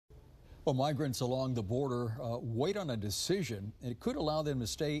Well, migrants along the border wait on a decision. It could allow them to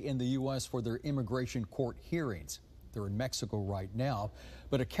stay in the U.S. for their immigration court hearings. They're in Mexico right now,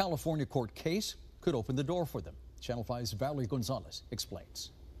 but a California court case could open the door for them. Channel 5's Valerie Gonzalez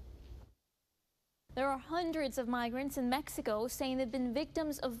explains. There are hundreds of migrants in Mexico saying they've been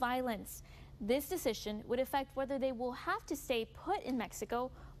victims of violence. This decision would affect whether they will have to stay put in Mexico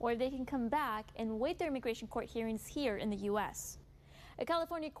or they can come back and wait their immigration court hearings here in the U.S. A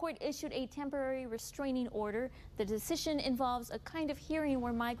California court issued a temporary restraining order. The decision involves a kind of hearing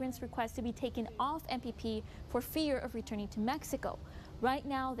where migrants request to be taken off MPP for fear of returning to Mexico. Right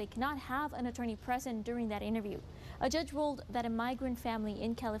now, they cannot have an attorney present during that interview. A judge ruled that a migrant family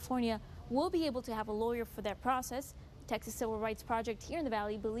in California will be able to have a lawyer for that process. The Texas Civil Rights Project here in the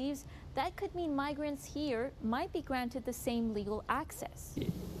Valley believes that could mean migrants here might be granted the same legal access.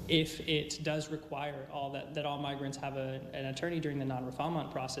 If it does require that all migrants have an attorney during the non-refoulement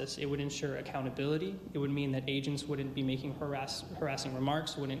process, it would ensure accountability. It would mean that agents wouldn't be making harassing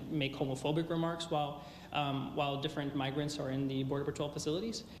remarks, wouldn't make homophobic remarks while different migrants are in the Border Patrol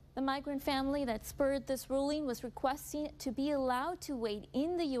facilities. The migrant family that spurred this ruling was requesting to be allowed to wait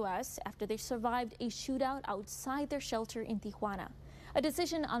in the U.S. after they survived a shootout outside their shelter in Tijuana. A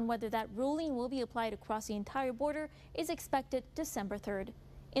decision on whether that ruling will be applied across the entire border is expected December 3rd.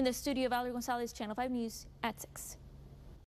 In the studio, Valerie Gonzalez, Channel 5 News at 6.